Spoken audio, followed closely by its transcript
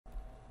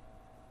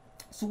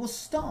So we'll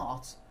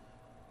start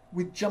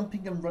with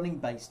jumping and running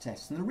based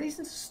tests. And the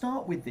reason to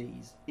start with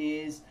these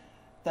is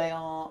they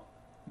are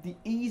the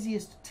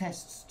easiest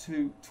tests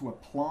to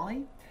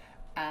apply,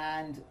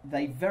 and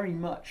they very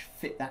much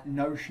fit that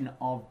notion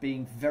of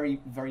being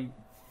very, very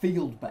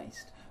field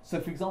based.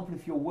 So for example,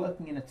 if you're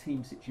working in a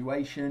team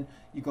situation,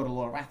 you've got a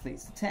lot of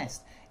athletes to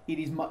test, it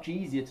is much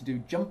easier to do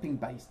jumping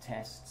based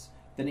tests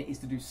than it is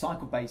to do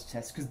cycle based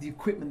tests, because the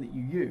equipment that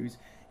you use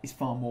is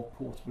far more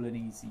portable and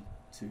easy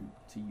to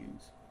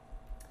use.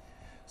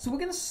 So we're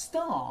going to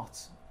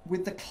start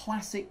with the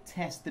classic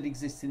test that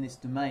exists in this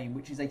domain,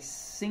 which is a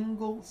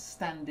single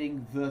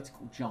standing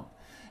vertical jump.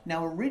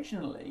 Now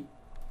originally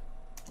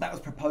that was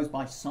proposed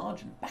by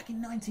Sargent back in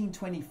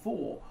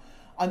 1924,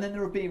 and then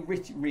there have been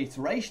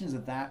reiterations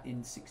of that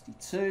in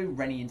 62,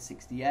 Rennie in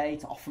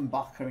 68,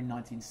 Offenbacher in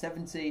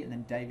 1970, and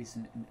then Davis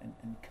and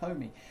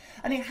Comey.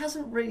 And it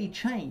hasn't really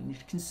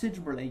changed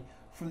considerably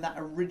from that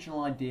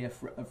original idea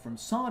from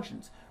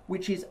Sargent,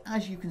 which is,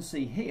 as you can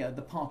see here,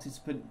 the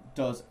participant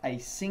does a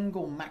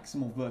single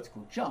maximal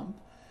vertical jump,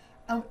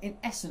 and in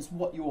essence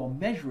what you are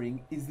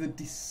measuring is the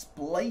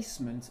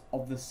displacement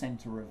of the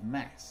centre of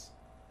mass.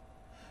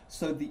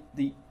 So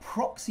the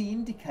proxy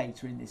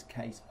indicator in this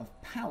case of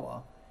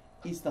power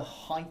is the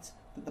height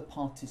that the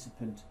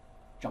participant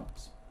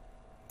jumps.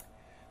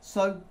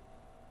 So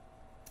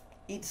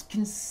it's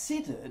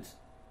considered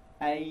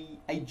a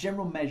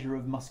general measure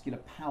of muscular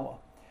power.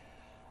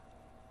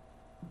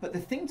 But the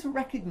thing to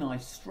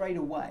recognise straight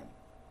away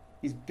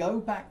is go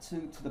back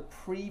to the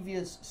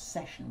previous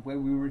session where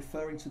we were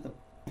referring to the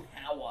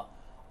power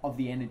of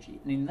the energy.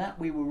 And in that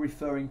we were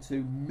referring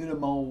to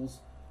millimoles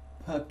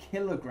per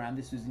kilogram.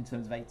 This was in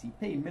terms of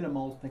ATP,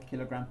 millimoles per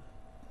kilogram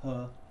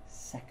per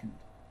second.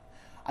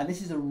 And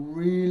this is a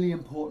really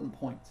important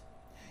point.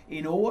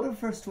 In order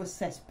for us to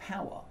assess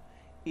power,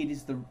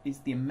 it's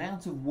the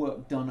amount of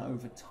work done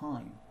over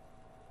time.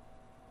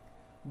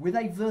 With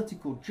a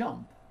vertical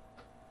jump,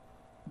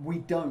 we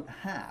don't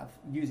have,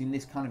 using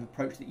this kind of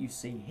approach that you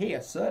see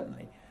here,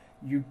 certainly,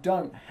 you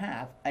don't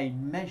have a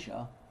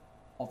measure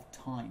of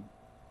time.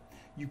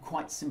 You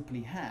quite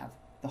simply have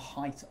the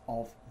height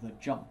of the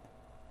jump.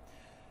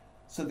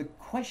 So the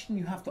question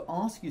you have to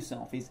ask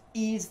yourself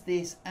is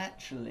this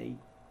actually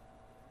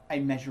a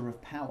measure of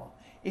power?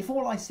 If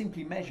all I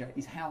simply measure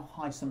is how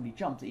high somebody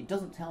jumps, it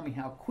doesn't tell me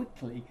how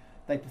quickly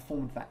they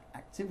performed that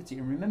activity.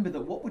 And remember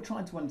that what we're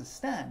trying to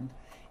understand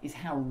is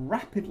how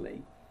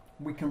rapidly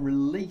we can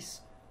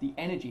release the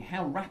energy,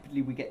 how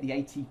rapidly we get the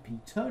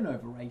ATP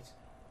turnover rate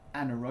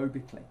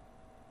anaerobically.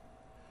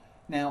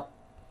 Now,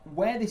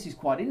 where this is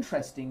quite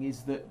interesting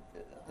is that,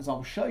 as I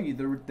will show you,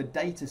 the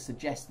data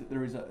suggests that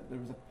there is a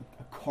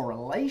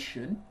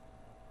correlation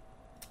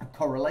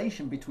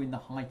between the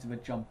height of a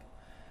jump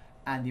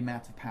and the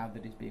amount of power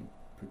that is being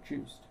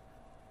produced.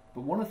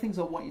 But one of the things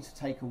I want you to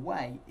take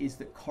away is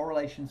that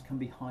correlations can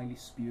be highly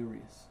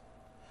spurious.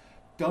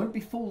 Don't be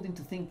fooled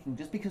into thinking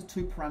just because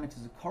two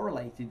parameters are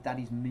correlated that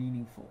is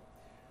meaningful.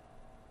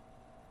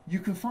 You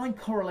can find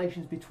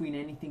correlations between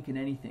anything and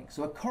anything.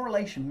 So a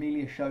correlation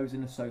merely shows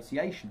an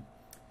association.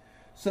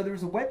 So there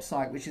is a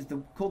website which is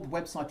called the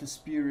website of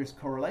spurious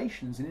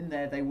correlations, and in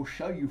there they will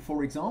show you,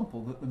 for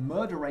example, that the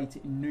murder rate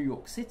in New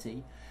York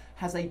City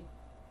has a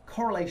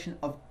correlation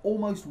of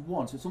almost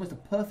 1. So it's almost a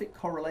perfect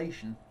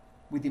correlation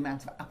with the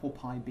amount of apple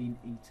pie being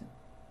eaten.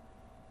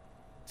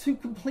 Two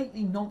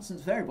completely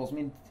nonsense variables. I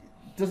mean,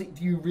 do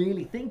you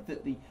really think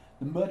that the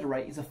murder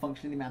rate is a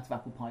function of the amount of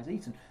apple pies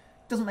eaten?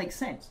 Doesn't make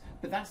sense,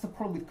 but that's the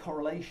problem with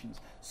correlations.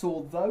 So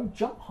although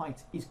jump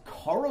height is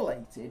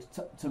correlated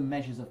to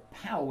measures of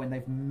power when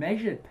they've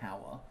measured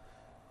power,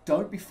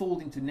 don't be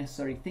fooled into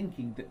necessarily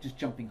thinking that just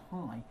jumping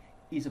high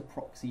is a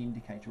proxy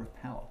indicator of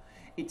power.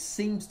 It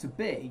seems to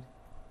be,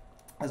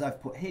 as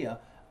I've put here,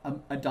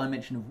 a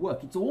dimension of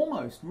work. It's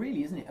almost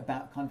really, isn't it,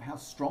 about kind of how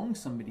strong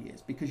somebody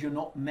is, because you're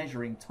not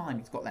measuring time.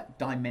 It's got that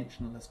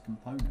dimensionless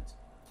component.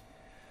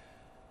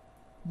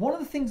 One of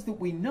the things that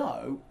we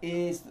know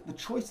is that the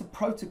choice of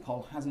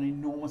protocol has an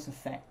enormous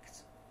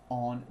effect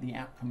on the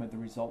outcome of the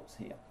results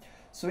here.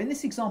 So in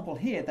this example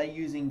here, they're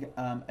using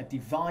a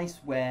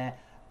device where,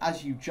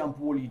 as you jump,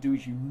 all you do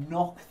is you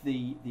knock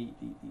the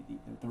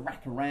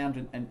rack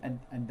around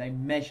and they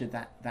measure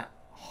that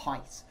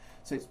height.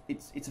 So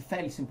it's a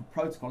fairly simple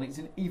protocol. It's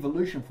an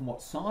evolution from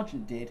what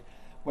Sargent did,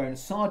 where in a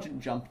Sargent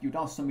jump, you'd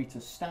ask somebody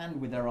to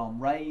stand with their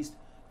arm raised.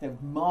 They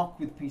would mark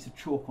with a piece of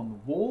chalk on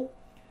the wall.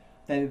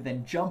 They would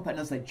then jump, and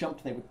as they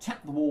jumped, they would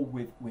tap the wall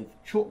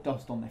with chalk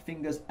dust on their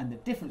fingers, and the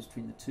difference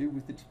between the two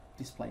was the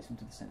displacement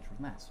to the centre of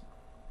mass.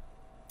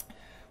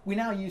 We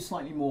now use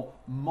slightly more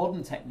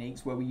modern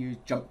techniques where we use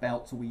jump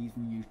belts, or we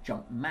even use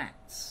jump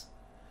mats.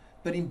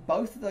 But in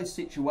both of those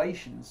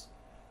situations,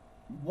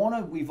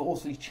 we've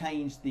also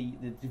changed the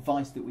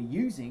device that we're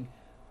using,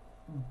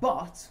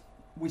 but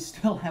we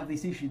still have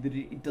this issue that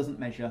it doesn't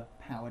measure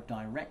power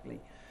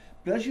directly.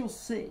 But as you'll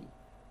see,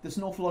 there's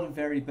an awful lot of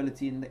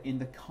variability in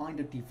the kind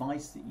of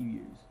device that you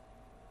use.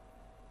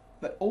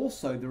 But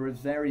also there is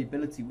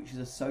variability which is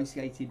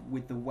associated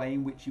with the way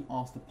in which you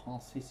ask the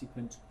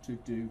participant to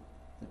do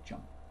the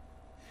jump.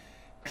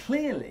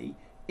 clearly,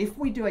 if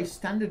we do a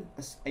standard,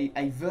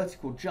 a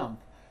vertical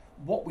jump,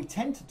 what we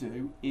tend to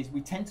do is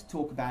we tend to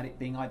talk about it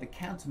being either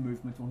counter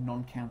movement or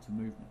non-counter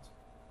movement.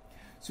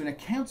 So in a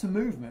counter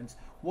movement,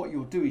 what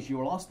you'll do is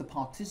you'll ask the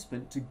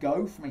participant to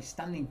go from a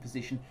standing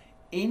position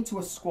into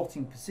a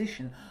squatting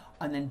position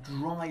and then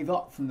drive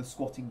up from the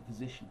squatting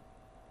position.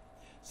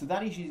 So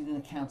that is used in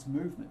a counter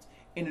movement.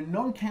 In a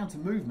non-counter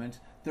movement,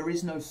 there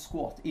is no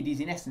squat. It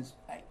is in essence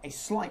a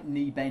slight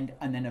knee bend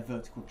and then a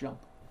vertical jump.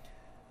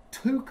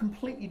 Two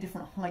completely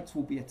different heights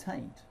will be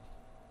attained.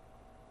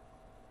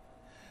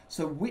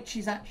 So which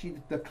is actually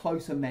the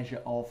closer measure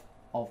of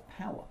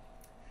power?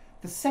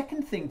 The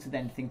second thing to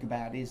then think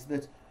about is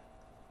that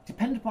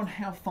depending upon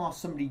how far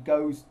somebody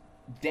goes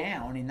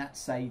down in that,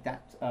 say,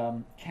 that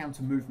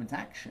counter movement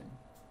action,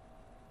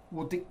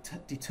 will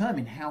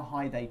determine how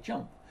high they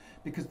jump.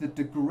 Because the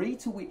degree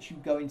to which you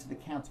go into the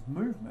counter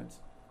movement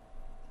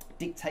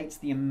dictates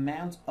the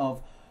amount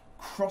of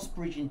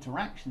cross-bridge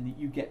interaction that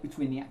you get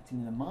between the actin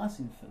and the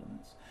myosin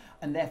filaments,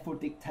 and therefore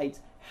dictates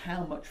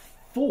how much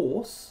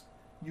force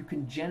you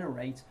can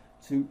generate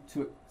to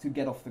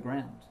get off the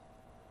ground.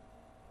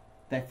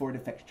 Therefore it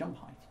affects jump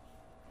height.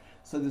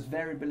 So there's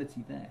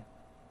variability there.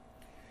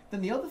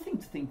 Then the other thing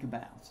to think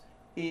about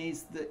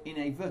is that in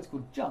a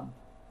vertical jump,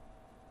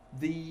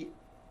 the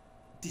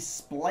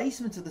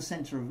displacement of the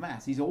centre of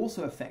mass is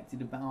also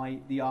affected by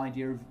the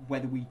idea of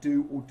whether we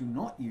do or do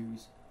not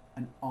use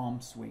an arm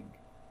swing.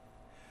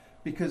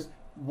 Because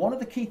one of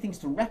the key things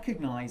to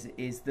recognise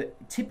is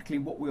that typically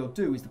what we'll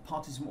do is the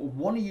participant will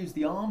want to use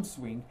the arm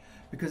swing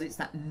because it's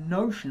that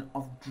notion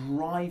of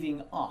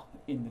driving up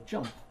in the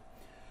jump.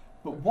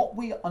 But what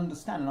we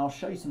understand, and I'll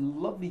show you some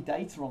lovely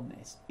data on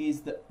this, is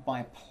that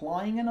by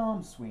applying an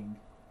arm swing,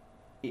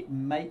 it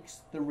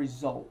makes the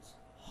results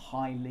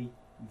highly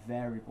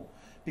variable.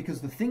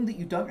 Because the thing that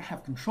you don't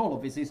have control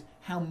of is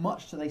how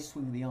much do they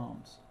swing the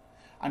arms.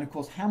 And of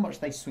course, how much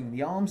they swing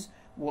the arms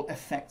will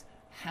affect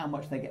how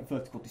much they get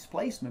vertical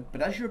displacement.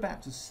 But as you're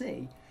about to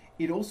see,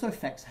 it also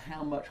affects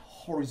how much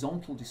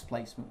horizontal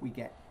displacement we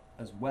get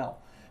as well.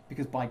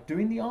 Because by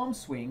doing the arm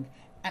swing,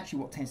 actually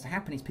what tends to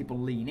happen is people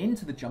lean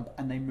into the jump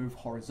and they move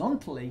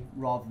horizontally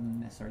rather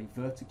than necessarily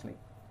vertically.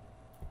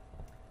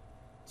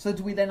 So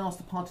do we then ask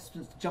the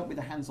participants to jump with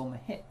the hands on the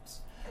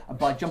hips? And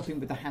by jumping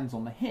with the hands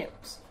on the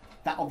hips,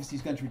 that obviously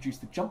is going to reduce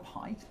the jump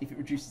height. If it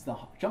reduces the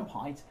jump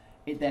height,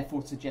 it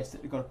therefore suggests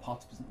that we've got a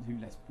participant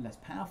who's less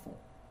powerful.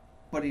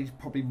 But it is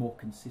probably more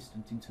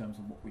consistent in terms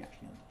of what we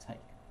actually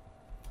undertake.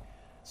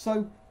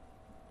 So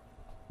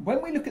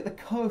when we look at the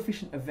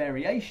coefficient of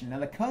variation, now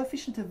the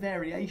coefficient of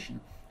variation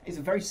is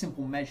a very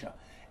simple measure.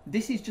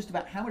 This is just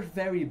about how much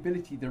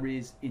variability there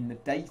is in the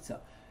data.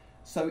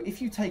 So if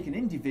you take an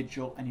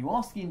individual and you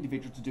ask the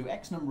individual to do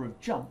X number of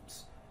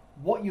jumps,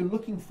 what you're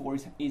looking for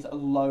is a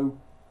low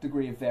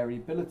degree of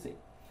variability.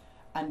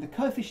 And the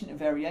coefficient of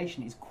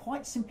variation is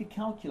quite simply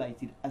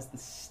calculated as the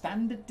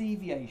standard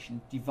deviation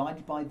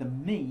divided by the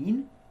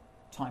mean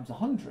times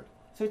 100.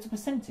 So it's a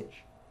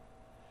percentage.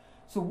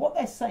 So what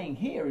they're saying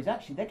here is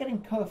actually they're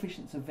getting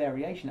coefficients of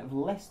variation of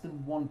less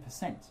than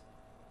 1%.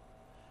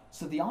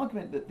 So the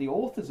argument that the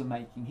authors are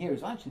making here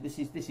is actually this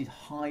is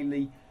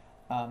highly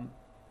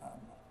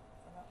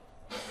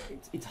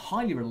it's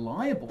highly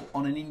reliable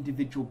on an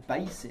individual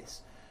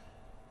basis.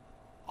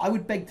 I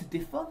would beg to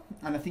differ,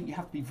 and I think you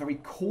have to be very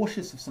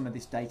cautious of some of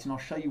this data, and I'll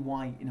show you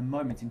why in a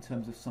moment in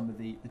terms of some of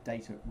the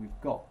data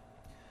we've got.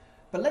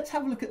 But let's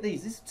have a look at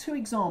these. These are two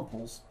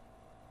examples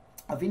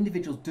of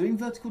individuals doing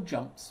vertical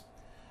jumps,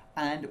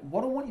 and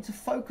what I want you to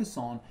focus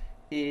on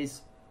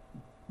is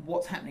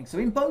what's happening. So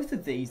in both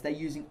of these, they're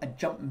using a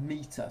jump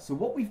meter. So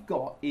what we've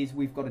got is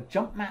we've got a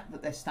jump mat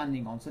that they're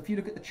standing on. So if you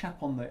look at the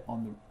chap on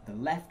the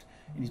left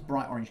in his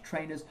bright orange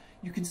trainers,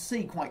 you can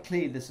see quite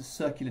clearly there's a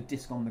circular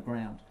disc on the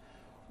ground.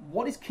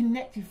 What is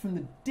connected from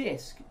the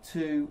disc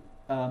to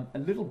a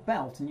little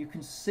belt, and you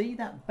can see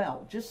that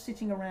belt just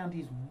sitting around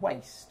his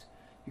waist,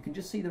 you can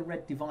just see the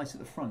red device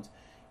at the front,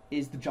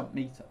 is the jump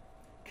meter.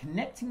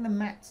 Connecting the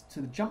mat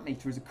to the jump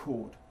meter is a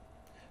cord.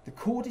 The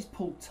cord is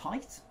pulled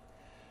tight.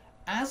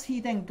 As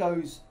he then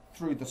goes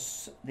through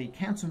the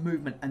counter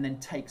movement and then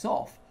takes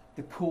off,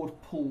 the cord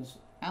pulls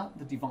out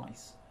the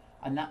device,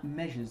 and that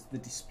measures the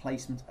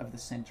displacement of the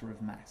center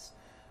of mass.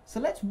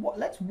 So let's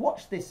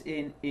watch this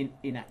in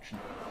action.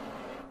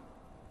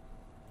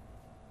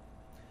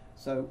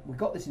 So we've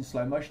got this in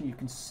slow motion. You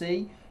can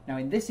see now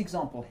in this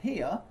example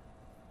here,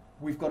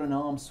 we've got an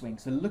arm swing.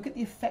 So look at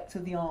the effect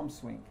of the arm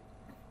swing.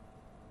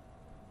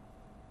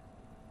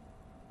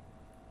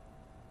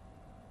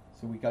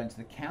 So we go into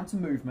the counter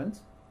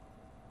movement.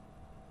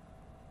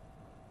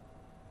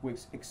 We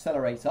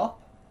accelerate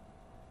up.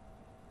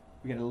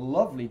 We get a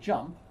lovely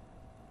jump.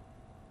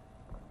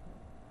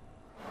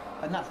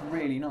 And that's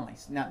really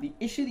nice. Now the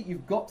issue that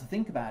you've got to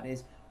think about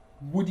is,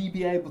 would he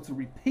be able to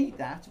repeat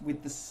that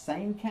with the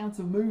same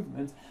counter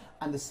movement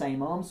and the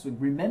same arm swing?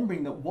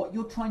 Remembering that what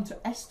you're trying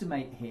to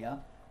estimate here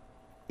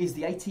is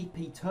the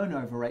ATP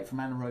turnover rate from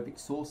anaerobic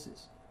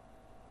sources.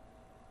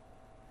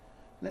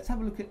 Let's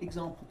have a look at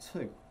example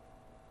 2.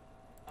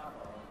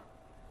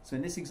 So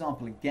in this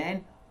example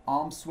again,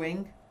 arm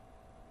swing,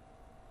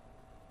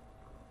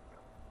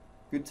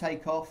 good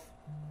takeoff.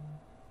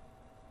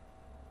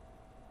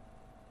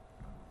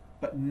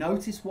 But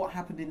notice what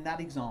happened in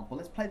that example.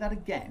 Let's play that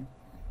again.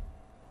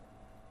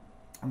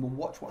 And we'll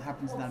watch what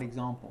happens in that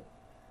example.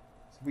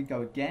 So if we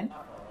go again.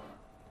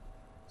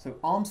 So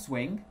arm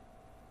swing,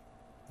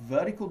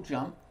 vertical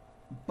jump.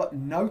 But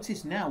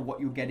notice now what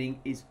you're getting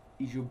is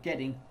you're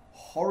getting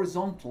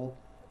horizontal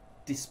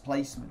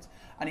displacement.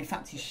 And in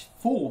fact, his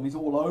form is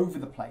all over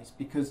the place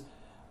because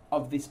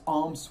of this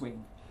arm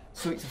swing.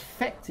 So it's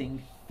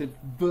affecting the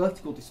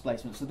vertical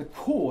displacement. So the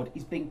cord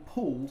is being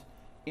pulled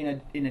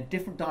in a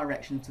different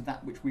direction to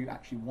that which we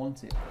actually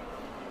wanted.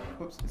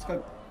 Oops, let's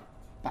go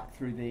back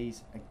through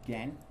these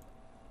again.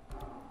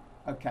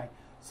 Okay,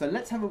 so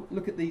let's have a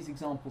look at these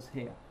examples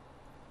here.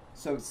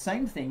 So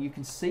same thing, you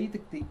can see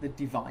the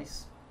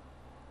device,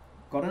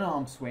 got an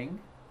arm swing,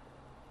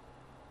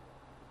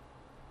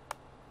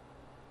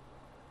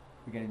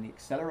 we're getting the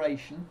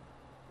acceleration,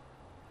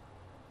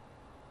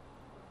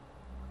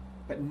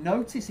 but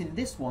notice in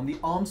this one the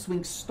arm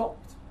swing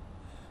stopped.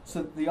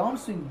 So the arm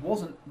swing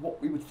wasn't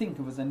what we would think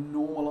of as a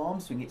normal arm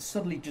swing. It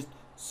suddenly just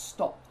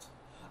stopped.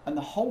 And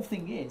the whole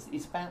thing is,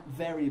 it's about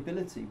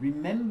variability.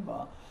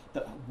 Remember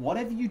that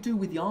whatever you do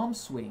with the arm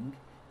swing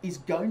is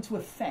going to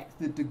affect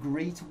the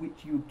degree to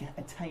which you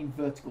attain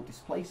vertical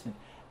displacement,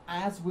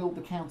 as will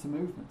the counter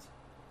movement.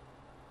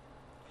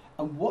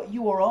 And what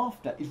you are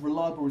after is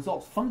reliable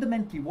results.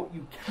 Fundamentally, what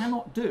you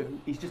cannot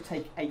do is just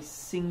take a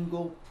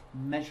single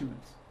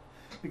measurement,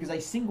 because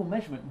a single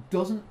measurement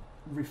doesn't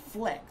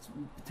reflect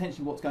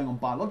potentially what's going on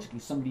biologically.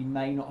 Somebody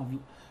may not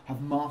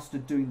have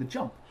mastered doing the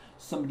jump.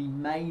 Somebody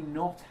may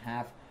not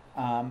have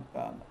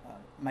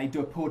may do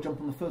a poor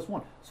jump on the first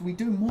one. So we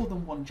do more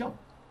than one jump.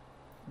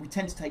 We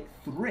tend to take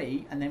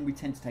 3 and then we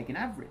tend to take an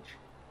average.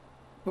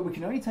 But we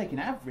can only take an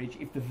average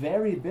if the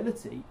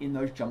variability in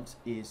those jumps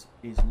is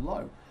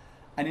low.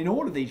 And in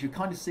all of these, you're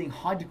kind of seeing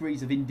high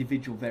degrees of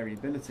individual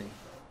variability.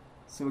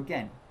 So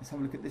again, let's have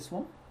a look at this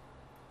one.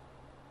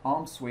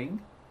 Arm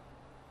swing.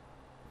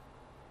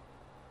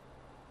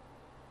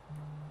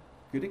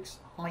 Good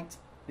height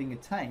being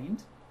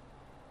attained,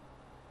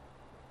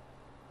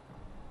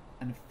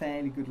 and a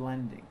fairly good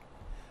landing.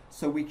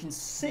 So we can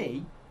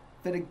see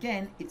that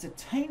again, it's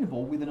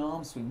attainable with an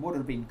arm swing. What would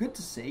have been good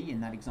to see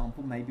in that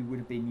example maybe would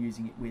have been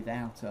using it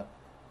without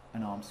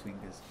an arm swing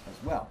as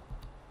well.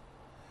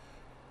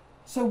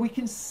 So we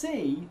can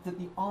see that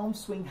the arm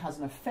swing has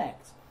an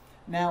effect.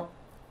 Now,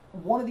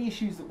 one of the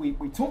issues that we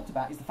talked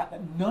about is the fact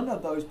that none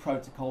of those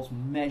protocols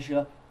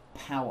measure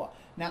power.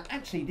 Now,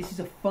 actually, this is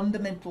a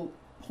fundamental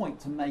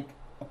point to make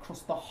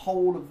across the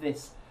whole of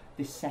this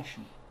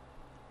session.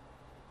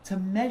 To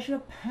measure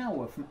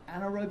power from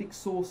anaerobic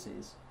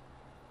sources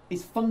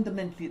is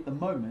fundamentally at the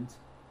moment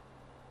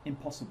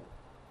impossible.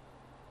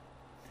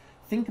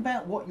 Think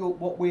about what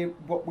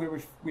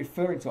we're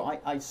referring to.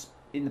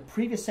 In the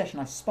previous session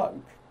I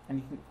spoke, and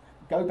you can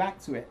go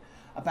back to it,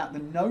 about the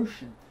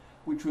notion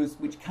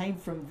which came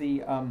from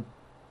the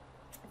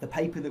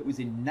paper that was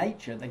in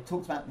Nature. They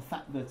talked about the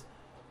fact that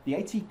the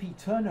ATP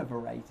turnover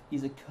rate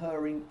is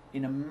occurring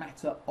in a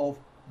matter of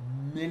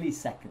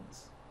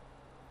milliseconds.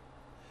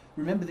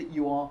 Remember that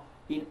you are,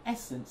 in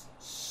essence,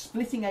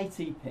 splitting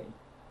ATP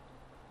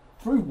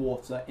through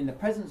water in the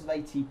presence of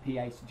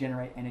ATPase to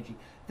generate energy.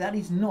 That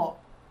is not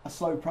a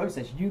slow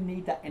process. You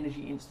need that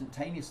energy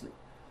instantaneously.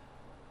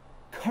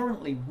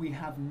 Currently, we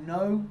have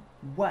no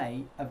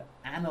way of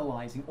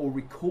analysing or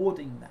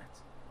recording that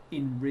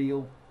in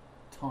real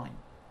time.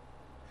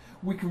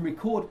 We can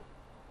record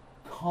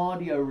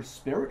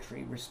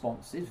cardiorespiratory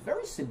responses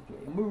very simply,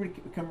 and we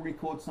can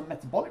record some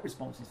metabolic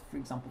responses, for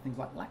example, things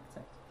like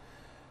lactate.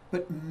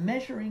 But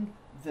measuring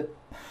the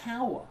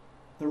power,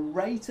 the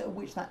rate at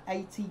which that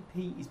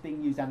ATP is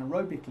being used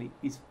anaerobically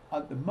is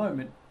at the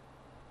moment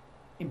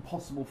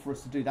impossible for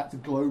us to do. That's a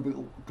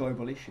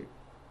global issue.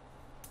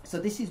 So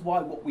this is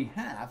why what we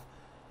have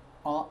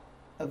are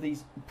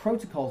these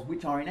protocols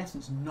which are in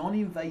essence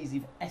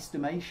non-invasive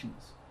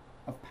estimations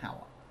of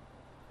power.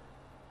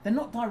 They're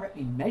not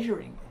directly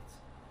measuring it.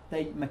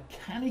 They're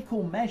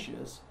mechanical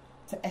measures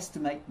to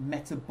estimate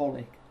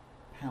metabolic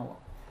power.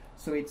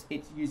 So it's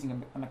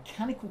using a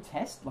mechanical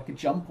test, like a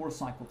jump or a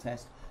cycle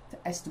test, to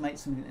estimate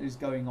something that is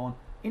going on,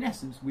 in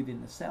essence,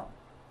 within the cell.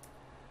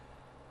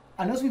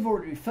 And as we've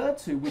already referred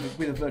to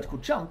with a vertical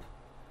jump,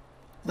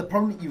 the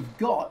problem that you've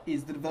got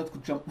is that a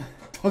vertical jump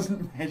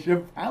doesn't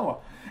measure power.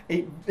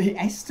 It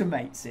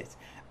estimates it,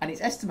 and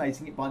it's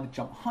estimating it by the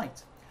jump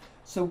height.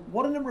 So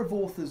what a number of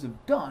authors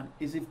have done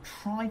is they've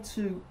tried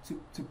to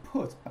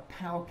put a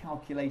power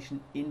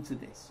calculation into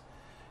this.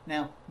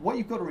 Now, what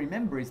you've got to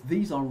remember is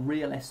these are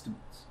real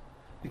estimates,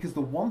 because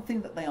the one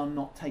thing that they are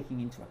not taking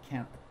into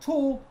account at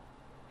all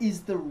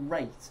is the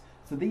rate.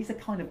 So these are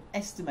kind of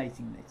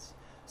estimating this.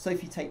 So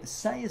if you take the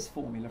Sayers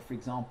formula, for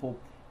example,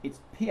 it's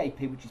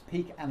PAP, which is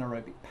peak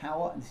anaerobic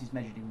power, and this is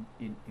measured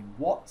in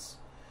watts.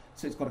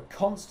 So it's got a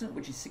constant,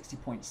 which is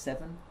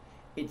 60.7.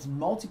 It's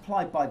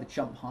multiplied by the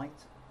jump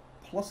height,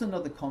 plus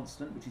another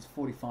constant, which is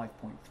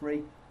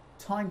 45.3,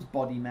 times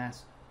body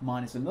mass,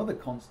 minus another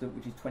constant,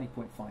 which is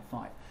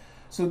 20.55.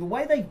 So the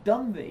way they've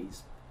done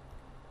these,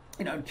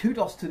 and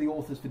kudos to the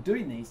authors for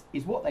doing these,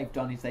 is what they've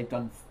done is they've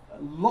done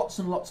lots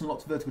and lots and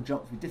lots of vertical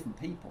jumps with different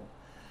people,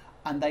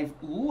 and they've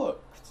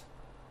looked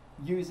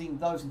using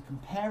those and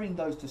comparing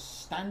those to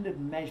standard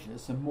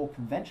measures, some more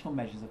conventional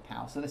measures of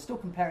power. So they're still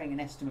comparing an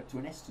estimate to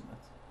an estimate.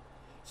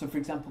 So for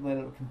example,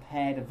 they'll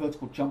compare a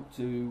vertical jump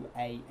to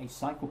a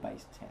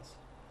cycle-based test.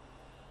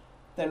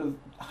 They'll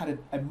have had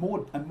a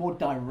more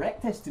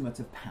direct estimate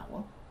of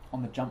power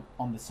on the jump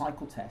on the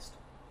cycle test,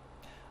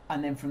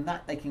 and then from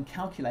that they can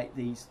calculate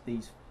these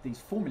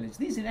formulas.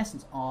 These in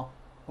essence are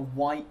a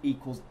y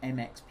equals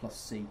mx plus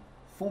c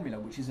formula,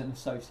 which is an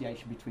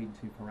association between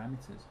two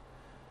parameters.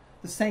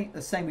 The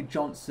same with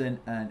Johnson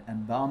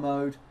and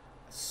Barmode.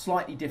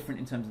 Slightly different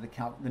in terms of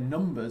the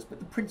numbers, but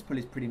the principle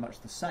is pretty much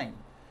the same.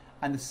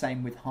 And the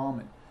same with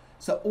Harman.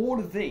 So all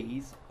of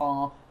these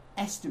are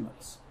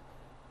estimates.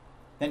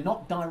 They're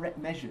not direct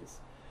measures.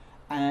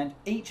 And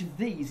each of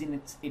these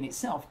in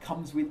itself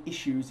comes with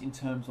issues in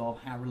terms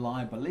of how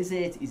reliable is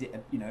it? Is it,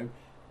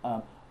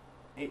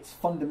 it's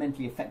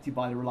fundamentally affected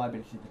by the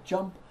reliability of the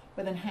jump,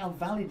 but then how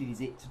valid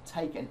is it to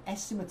take an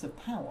estimate of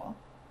power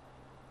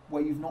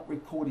where you've not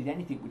recorded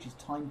anything which is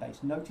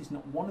time-based? Notice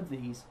not one of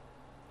these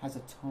has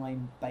a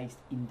time-based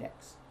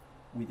index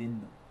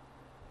within them.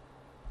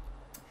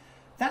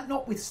 That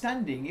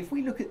notwithstanding, if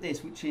we look at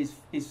this, which is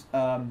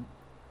quite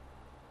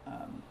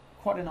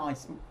a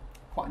nice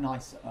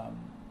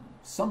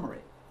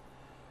summary,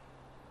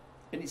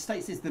 and it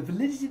states this: the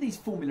validity of these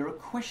formulae are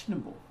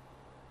questionable.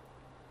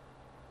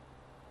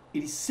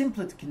 It is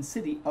simpler to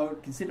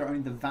consider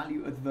only the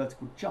value of the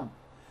vertical jump,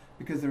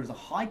 because there is a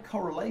high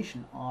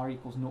correlation, R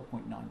equals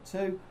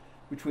 0.92,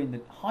 between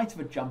the height of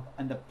a jump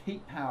and the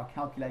peak power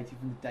calculated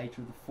from the data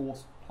of the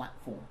force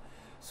platform.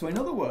 So in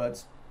other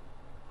words,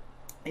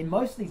 in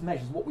most of these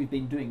measures, what we've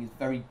been doing is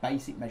very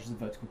basic measures of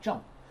vertical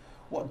jump.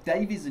 What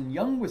Davies and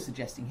Young were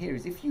suggesting here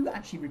is if you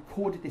actually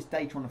recorded this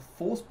data on a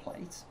force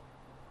plate,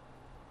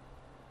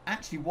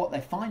 actually what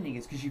they're finding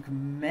is, because you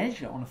can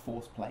measure on a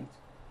force plate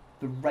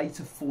the rate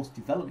of force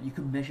development, you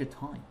can measure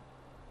time.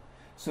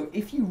 So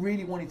if you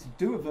really wanted to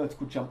do a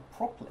vertical jump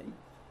properly,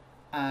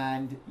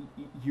 and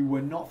you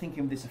were not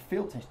thinking of this as a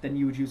field test, then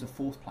you would use a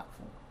force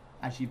platform,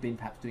 as you've been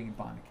perhaps doing in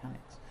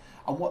biomechanics.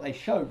 And what they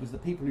showed was the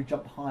people who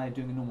jumped higher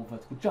doing a normal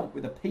vertical jump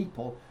were the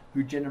people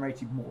who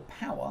generated more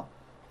power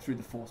through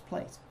the force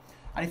plate.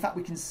 And in fact,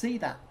 we can see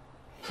that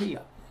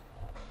here.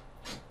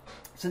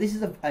 So this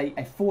is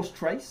a force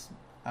trace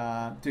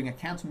doing a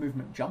counter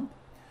movement jump.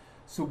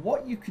 So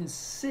what you can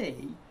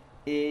see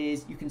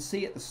is, you can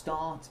see at the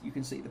start, you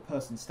can see the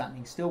person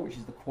standing still, which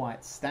is the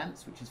quiet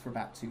stance, which is for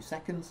about 2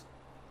 seconds.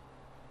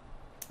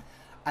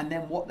 And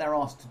then what they're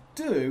asked to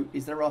do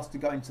is they're asked to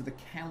go into the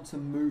counter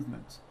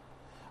movement.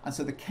 And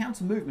so the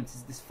counter movement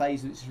is this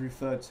phase which is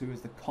referred to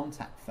as the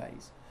contact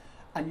phase.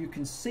 And you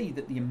can see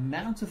that the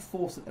amount of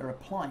force that they're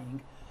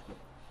applying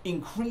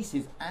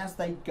increases as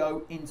they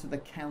go into the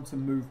counter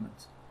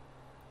movement.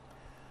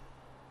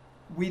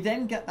 We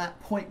then get that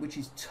point which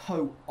is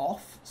toe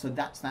off, so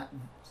that's that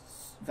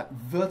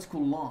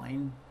vertical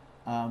line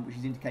which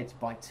is indicated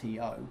by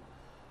TO.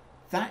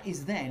 That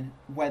is then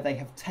where they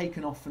have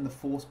taken off from the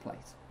force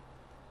plate.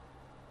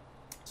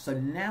 So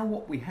now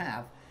what we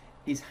have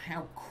is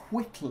how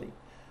quickly,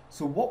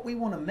 so what we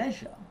want to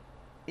measure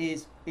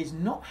is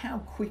not how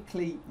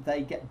quickly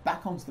they get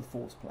back onto the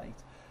force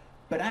plate,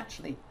 but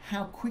actually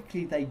how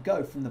quickly they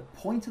go from the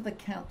point of the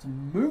counter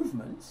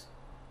movement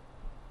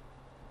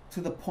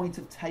to the point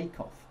of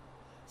takeoff.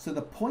 So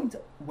the point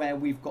where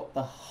we've got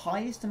the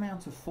highest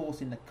amount of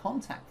force in the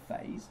contact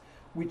phase,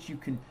 which you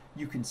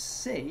can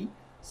see,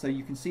 so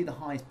you can see the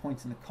highest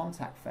point in the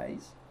contact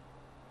phase,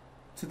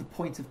 to the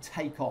point of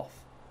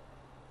takeoff.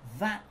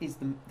 That is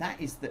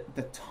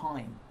the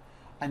time,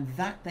 and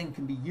that then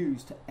can be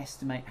used to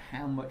estimate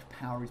how much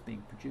power is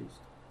being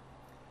produced.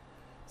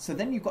 So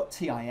then you've got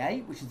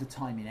TIA, which is the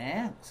time in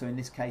air. So in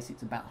this case,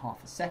 it's about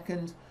half a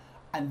second.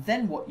 And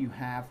then what you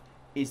have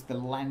is the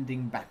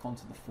landing back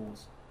onto the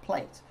force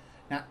plate.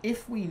 Now,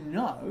 if we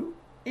know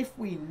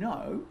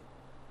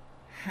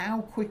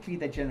how quickly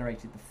they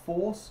generated the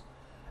force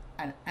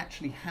and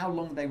actually how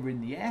long they were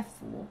in the air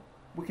for,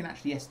 we can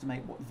actually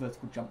estimate what the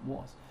vertical jump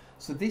was.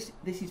 So this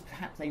is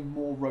perhaps a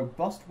more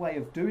robust way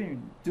of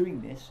doing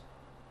this,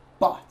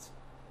 but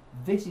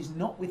this is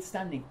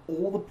notwithstanding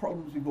all the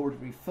problems we've already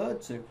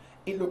referred to.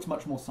 It looks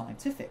much more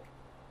scientific.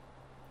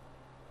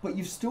 But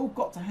you've still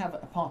got to have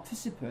a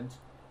participant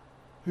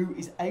who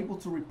is able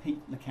to repeat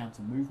the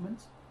counter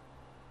movement.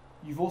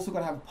 You've also got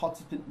to have a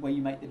participant where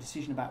you make the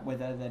decision about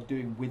whether they're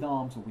doing with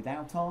arms or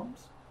without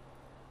arms.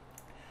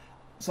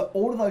 So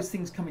all of those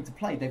things come into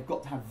play. They've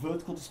got to have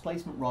vertical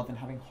displacement rather than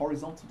having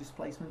horizontal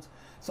displacement.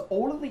 So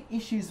all of the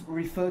issues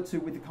referred to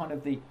with the kind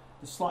of the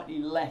slightly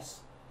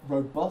less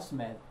robust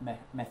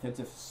methods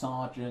of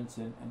Sargent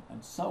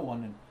and so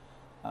on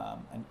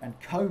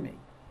and Comey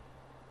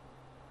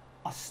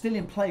are still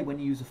in play when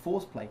you use a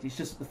force plate. It's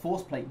just that the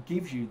force plate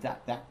gives you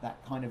that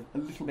kind of a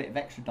little bit of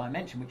extra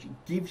dimension, which it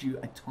gives you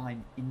a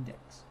time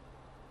index.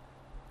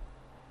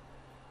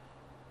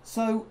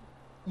 So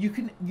you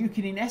can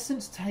in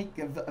essence take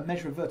a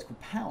measure of vertical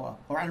power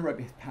or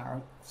anaerobic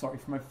power, sorry,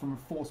 from a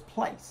forced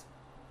plate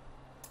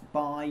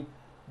by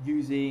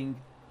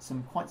using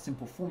some quite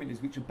simple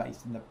formulas which are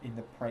based in the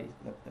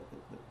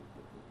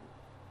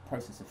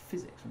process of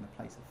physics, from the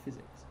place of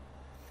physics.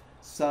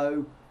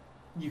 So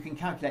you can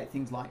calculate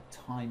things like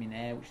time in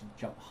air, which is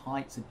jump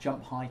height. So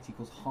jump height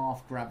equals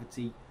half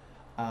gravity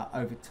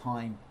over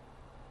time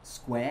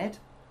squared.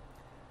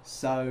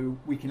 So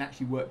we can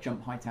actually work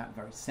jump height out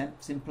very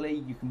simply.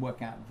 You can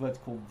work out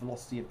vertical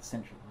velocity of the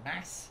centre of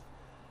mass.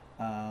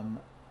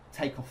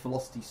 Takeoff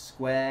velocity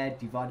squared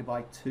divided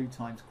by 2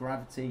 times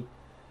gravity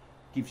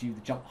gives you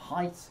the jump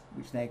height,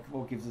 which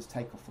therefore gives us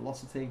takeoff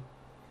velocity.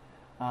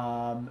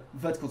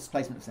 Vertical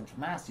displacement of central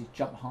mass is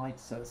jump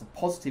height, so it's a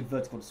positive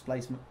vertical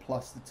displacement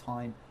plus the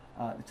time,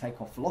 the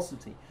takeoff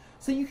velocity.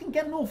 So you can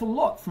get an awful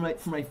lot from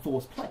a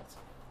forced plate,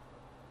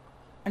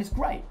 and it's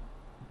great.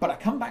 But I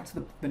come back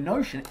to the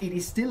notion, it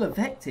is still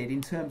affected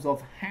in terms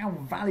of how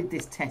valid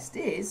this test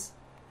is,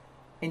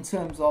 in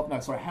terms of,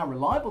 how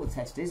reliable the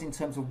test is in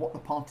terms of what the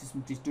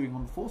participant is doing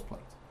on the force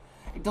plate.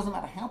 It doesn't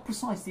matter how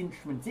precise the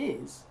instrument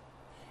is,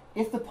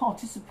 if the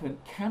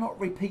participant cannot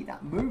repeat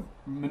that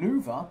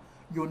maneuver,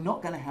 you're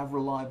not going to have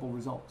reliable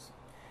results.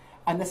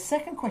 And the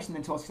second question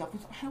then to ask yourself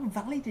is, how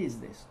valid is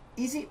this?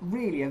 Is it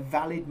really a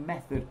valid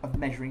method of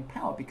measuring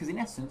power? Because in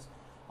essence,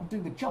 I'm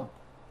doing a jump.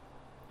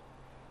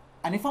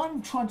 And if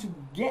I'm trying to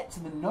get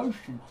to the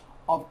notion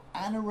of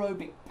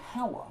anaerobic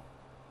power,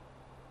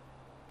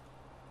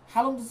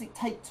 how long does it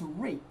take to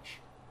reach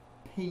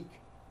peak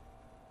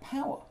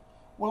power?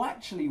 Well,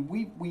 actually,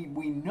 we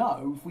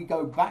know, if we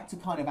go back to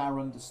kind of our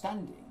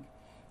understanding,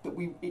 that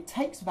it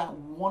takes about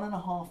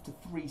 1.5 to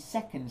 3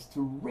 seconds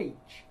to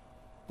reach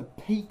the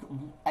peak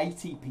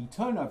ATP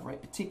turnover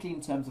rate, particularly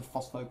in terms of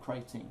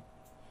phosphocreatine.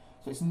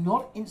 So it's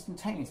not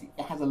instantaneous,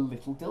 it has a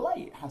little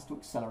delay, it has to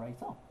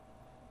accelerate up.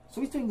 So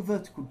he's doing the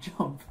vertical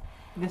jump,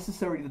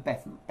 necessarily the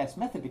best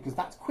method, because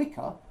that's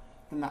quicker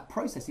than that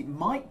process. It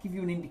might give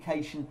you an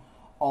indication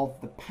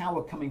of the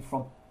power coming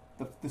from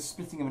the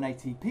splitting of an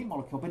ATP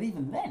molecule, but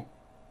even then,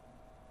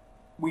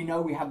 we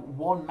know we have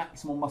one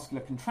maximal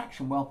muscular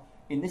contraction. Well,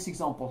 in this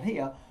example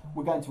here,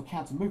 we're going to a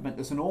counter movement.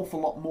 There's an awful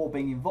lot more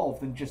being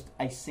involved than just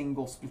a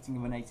single splitting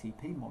of an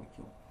ATP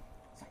molecule.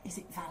 So is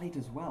it valid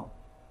as well?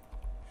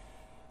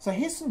 So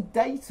here's some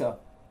data.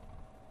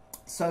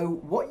 So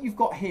what you've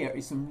got here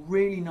is some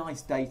really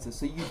nice data.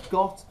 So you've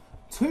got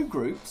 2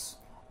 groups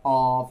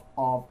of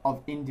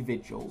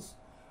individuals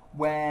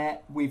where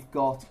we've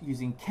got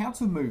using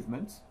counter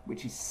movement,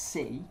 which is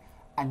C,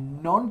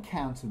 and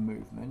non-counter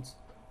movement,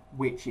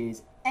 which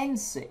is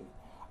NC.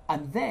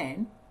 And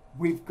then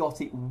we've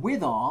got it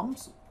with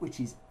arms, which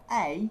is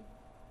A,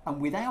 and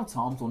without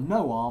arms or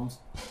no arms,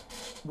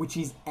 which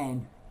is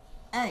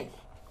NA.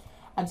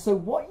 And so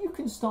what you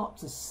can start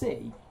to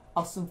see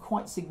are some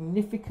quite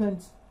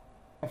significant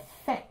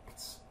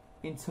effects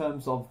in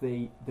terms of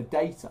the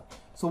data.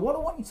 So what I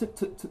want you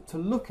to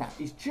look at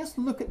is just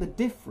look at the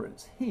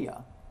difference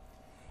here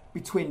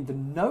between the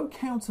no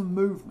counter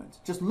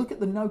movement. Just look at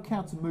the no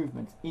counter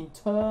movement in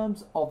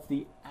terms of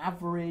the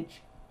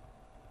average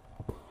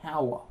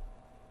power.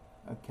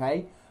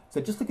 Okay, so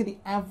just look at the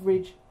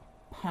average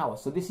power.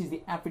 So this is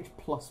the average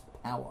plus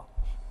power.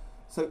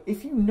 So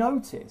if you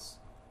notice,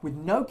 with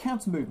no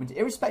counter movement,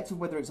 irrespective of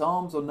whether it's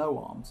arms or no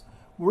arms,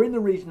 we're in the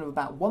region of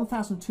about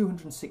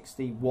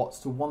 1,260 watts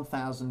to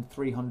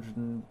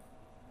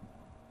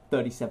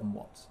 1,337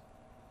 watts.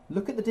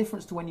 Look at the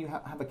difference to when you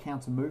have a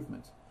counter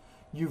movement.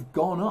 You've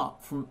gone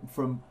up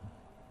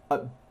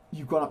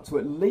you've gone up to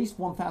at least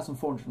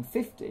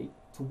 1,450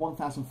 to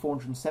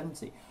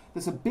 1,470.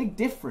 There's a big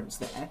difference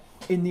there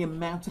in the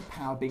amount of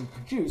power being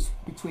produced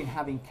between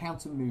having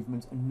counter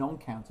movement and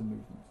non-counter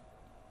movement.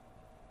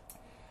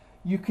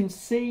 You can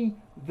see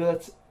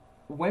that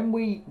when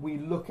we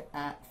look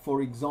at,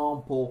 for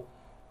example,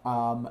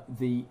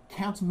 the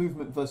counter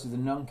movement versus the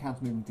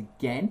non-counter movement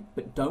again,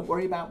 but don't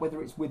worry about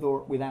whether it's with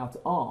or without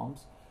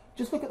arms,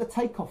 just look at the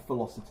takeoff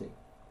velocity.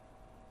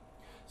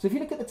 So if you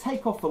look at the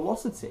takeoff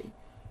velocity,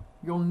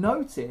 you'll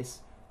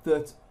notice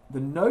that the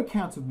no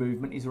counter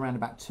movement is around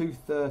about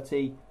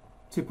 230,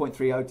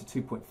 2.30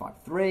 to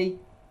 2.53.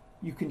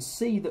 You can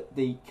see that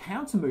the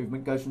counter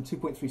movement goes from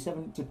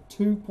 2.37 to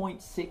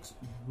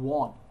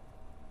 2.61.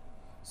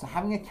 So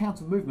having a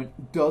counter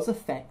movement does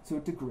affect to a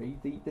degree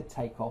the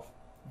takeoff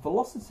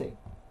velocity.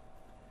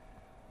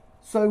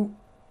 So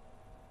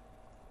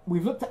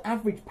we've looked at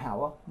average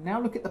power, now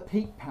look at the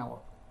peak power.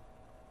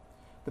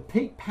 The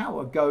peak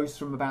power goes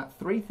from about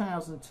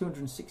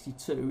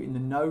 3,262 in the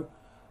no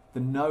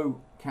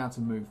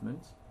counter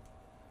movement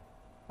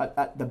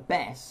at the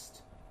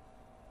best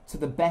to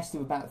the best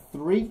of about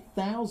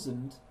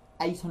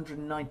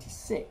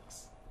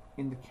 3,896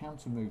 in the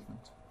counter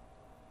movement.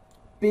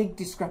 Big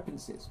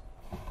discrepancies.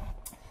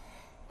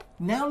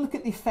 Now look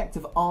at the effect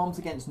of arms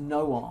against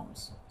no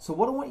arms. So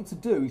what I want you to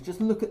do is just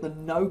look at the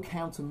no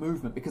counter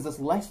movement, because there's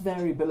less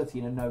variability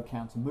in a no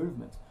counter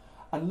movement,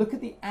 and look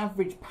at the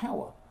average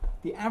power.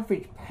 The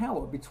average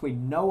power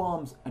between no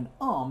arms and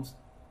arms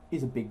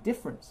is a big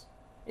difference.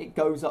 It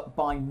goes up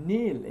by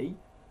nearly,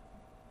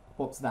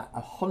 what's that,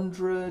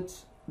 100,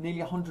 nearly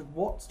 100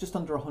 watts, just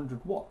under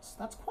 100 watts.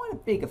 That's quite a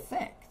big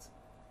effect.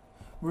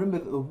 Remember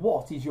that the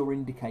watt is your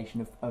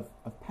indication of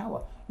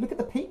power. Look at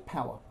the peak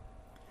power.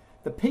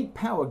 The peak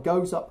power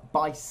goes up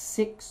by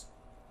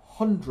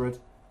 600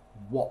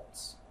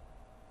 watts.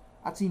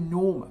 That's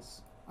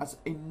enormous. That's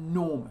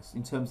enormous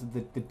in terms of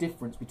the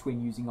difference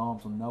between using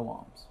arms or no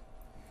arms.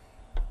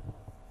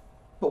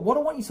 But what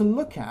I want you to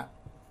look at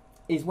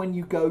is when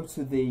you go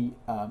to the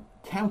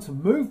counter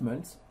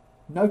movement,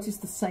 notice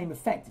the same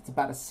effect. It's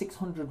about a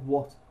 600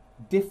 watt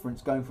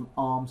difference going from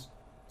arms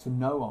to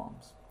no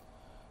arms.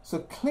 So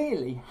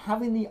clearly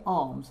having the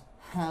arms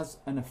has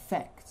an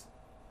effect.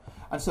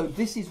 And so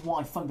this is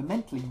why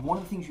fundamentally one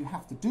of the things you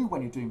have to do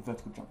when you're doing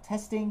vertical jump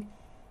testing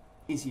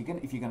is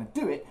if you're going to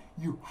do it,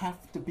 you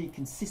have to be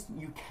consistent.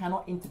 You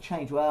cannot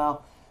interchange,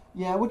 well,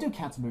 yeah, we'll do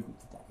counter movement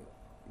today.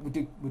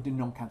 We'll do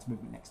non-counter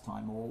movement next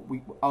time, or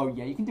oh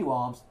yeah, you can do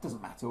arms,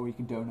 doesn't matter, or you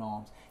can do an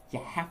arms. You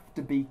have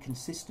to be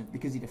consistent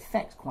because it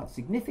affects quite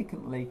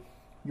significantly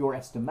your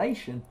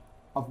estimation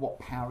of what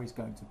power is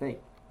going to be.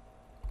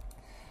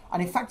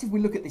 And in fact, if we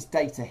look at this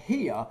data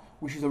here,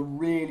 which is a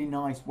really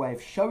nice way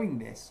of showing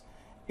this,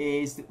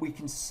 is that we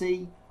can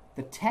see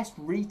the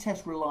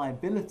retest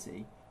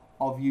reliability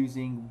of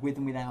using with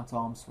and without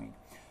arm swing.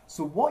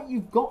 So what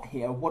you've got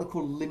here are what are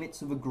called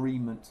limits of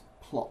agreement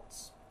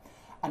plots.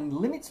 And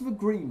limits of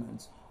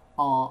agreement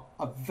are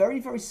a very,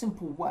 very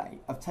simple way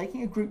of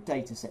taking a group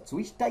data set. So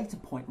each data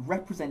point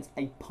represents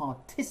a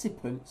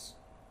participant's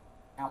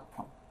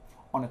outcome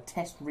on a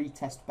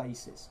test-retest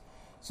basis.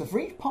 So for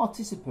each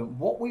participant,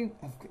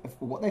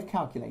 what they've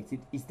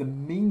calculated is the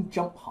mean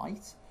jump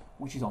height,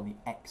 which is on the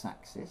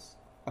x-axis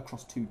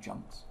across two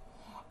jumps.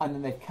 And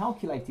then they've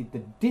calculated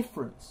the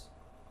difference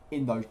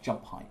in those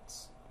jump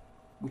heights,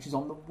 which is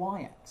on the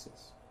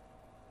y-axis.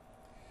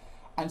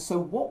 And so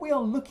what we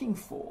are looking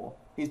for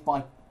is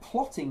by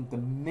plotting the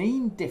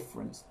mean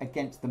difference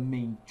against the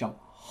mean jump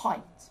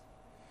height,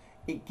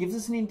 it gives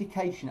us an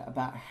indication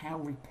about how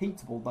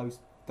repeatable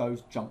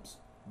those jumps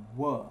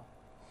were.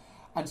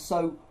 And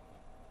so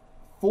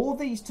for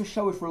these to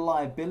show us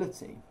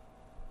reliability,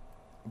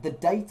 the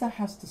data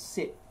has to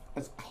sit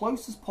as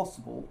close as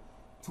possible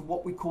to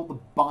what we call the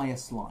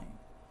bias line.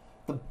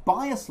 The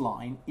bias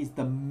line is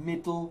the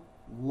middle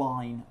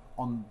line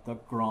on the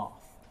graph.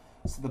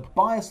 So the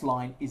bias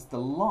line is the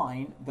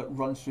line that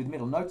runs through the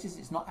middle. Notice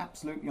it's not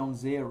absolutely on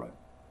zero.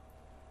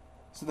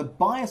 So the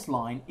bias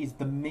line is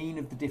the mean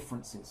of the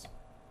differences.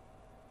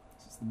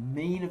 So it's the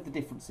mean of the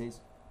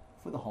differences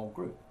for the whole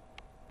group.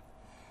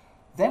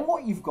 Then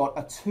what you've got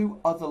are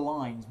two other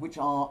lines, which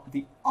are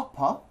the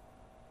upper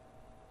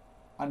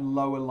and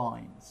lower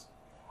lines.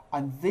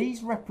 And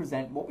these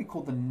represent what we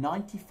call the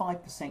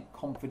 95%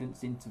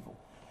 confidence interval.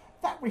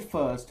 That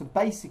refers to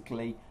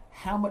basically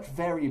how much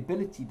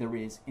variability there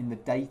is in the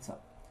data.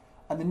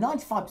 And the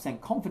 95%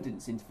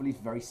 confidence interval is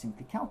very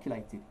simply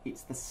calculated.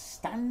 It's the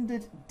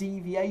standard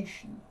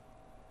deviation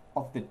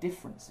of the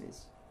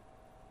differences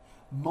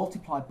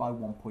multiplied by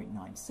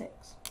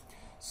 1.96.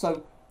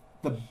 So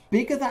the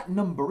bigger that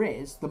number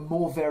is, the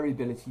more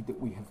variability that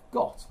we have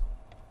got.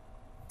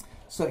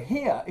 So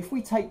here, if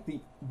we take the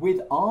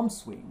with arm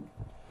swing,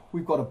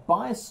 we've got a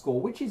bias score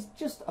which is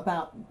just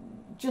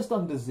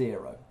under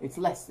zero. It's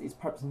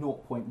perhaps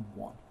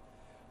 0.1.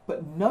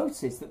 But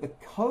notice that the the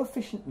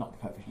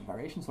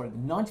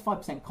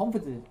 95%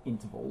 confidence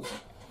intervals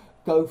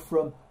go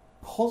from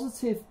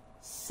positive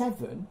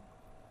 7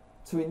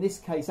 to, in this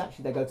case,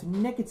 actually they go to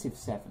negative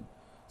 7.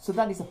 So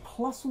that is a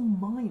plus or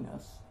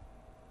minus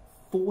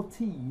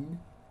 14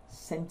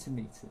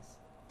 centimeters.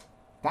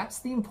 That's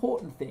the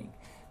important thing.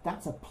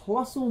 That's a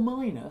plus or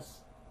minus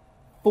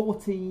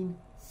 14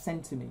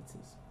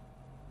 centimeters.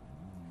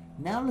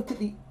 Now look at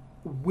the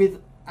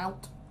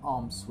without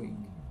arm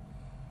swing.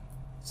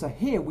 So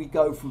here we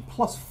go from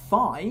plus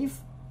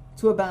 5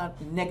 to about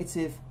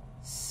negative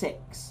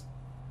 6.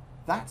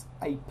 That's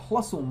a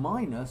plus or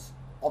minus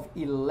of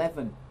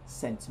 11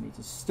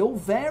 centimeters. Still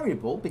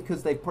variable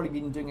because they've probably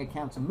been doing a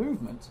counter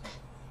movement,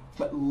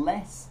 but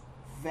less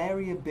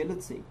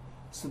variability.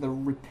 So the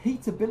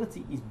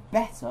repeatability is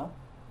better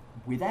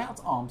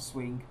without arm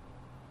swing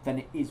than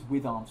it is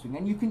with arm swing.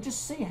 And you can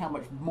just see how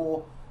much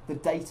more the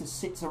data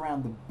sits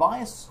around the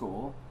bias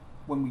score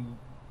when we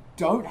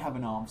don't have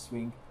an arm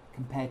swing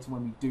compared to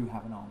when we do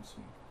have an arm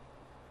swing.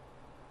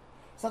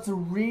 So that's a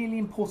really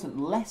important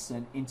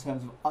lesson in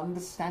terms of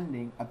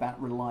understanding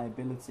about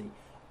reliability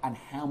and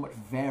how much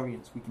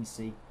variance we can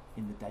see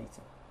in the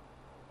data.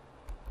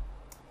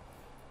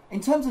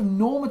 In terms of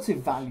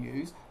normative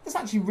values, there's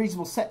actually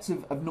reasonable sets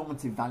of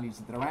normative values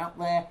that are out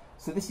there.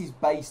 So this is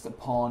based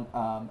upon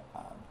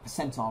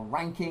percentile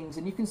rankings,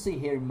 and you can see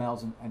here in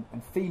males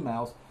and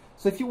females.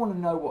 So if you want to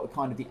know what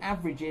kind of the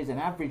average is, an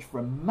average for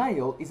a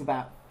male is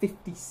about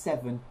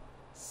 57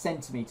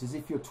 centimeters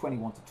if you're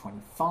 21 to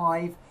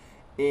 25.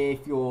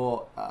 If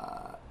you're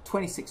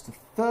 26 to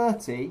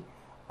 30,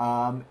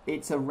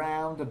 it's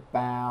around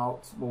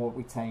about, what are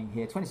we saying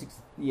here, 26,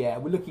 yeah,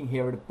 we're looking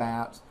here at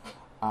about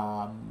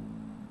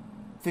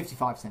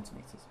 55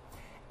 centimetres.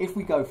 If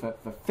we go for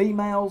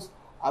females,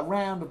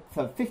 around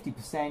for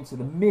 50%, so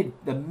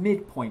the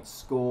midpoint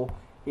score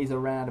is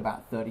around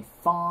about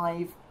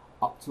 35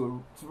 up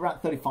to around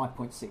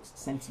 35.6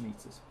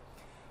 centimetres.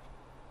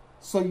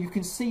 So you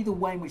can see the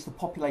way in which the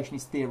population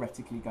is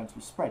theoretically going to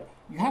be spread.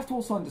 You have to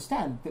also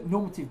understand that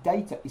normative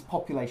data is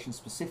population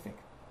specific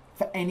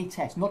for any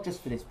test, not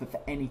just for this, but for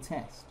any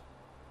test.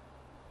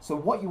 So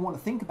what you want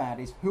to think about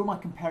is, who am I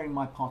comparing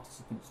my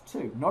participants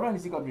to? Not only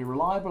has it got to be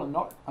reliable, and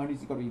not only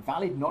has it got to be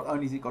valid, not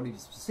only has it got to be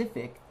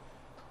specific,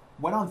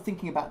 when I'm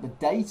thinking about the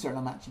data and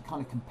I'm actually kind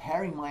of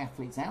comparing my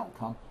athlete's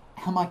outcome,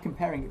 am I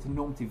comparing it to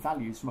normative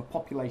values from a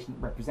population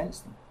that represents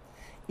them?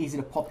 Is it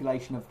a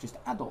population of just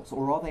adults,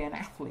 or are they an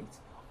athlete?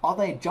 Are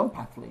they a jump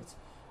athlete?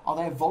 Are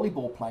they a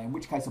volleyball player? In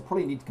which case I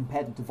probably need to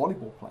compare them to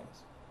volleyball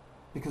players,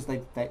 because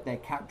their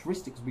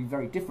characteristics will be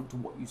very different to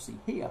what you see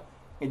here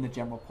in the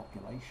general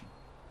population.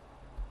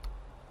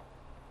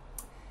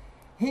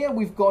 Here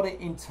we've got it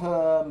in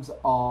terms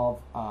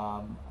of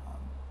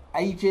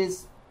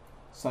ages.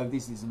 So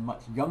this is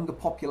much younger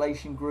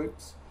population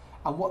groups.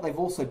 And what they've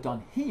also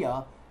done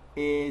here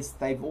is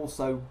they've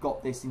also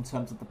got this in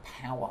terms of the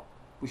power,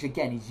 which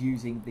again is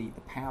using the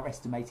power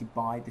estimated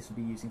by, this will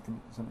be using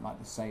something like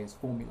the Sayers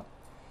formula.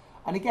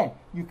 And again,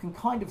 you can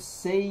kind of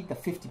see the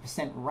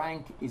 50%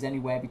 rank is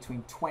anywhere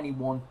between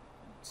 21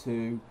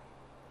 to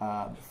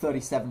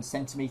 37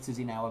 centimetres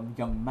in our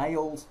young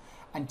males,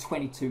 and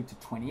 22 to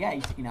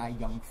 28 in our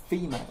young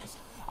females.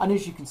 And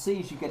as you can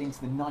see, as you get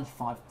into the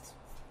 95th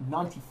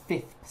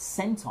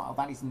percentile,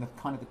 that is in the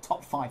kind of the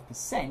top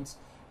 5%,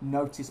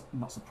 notice,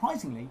 not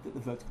surprisingly, that the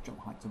vertical jump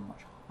heights are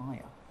much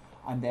higher,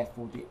 and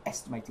therefore the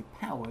estimated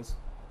powers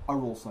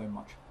are also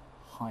much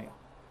higher.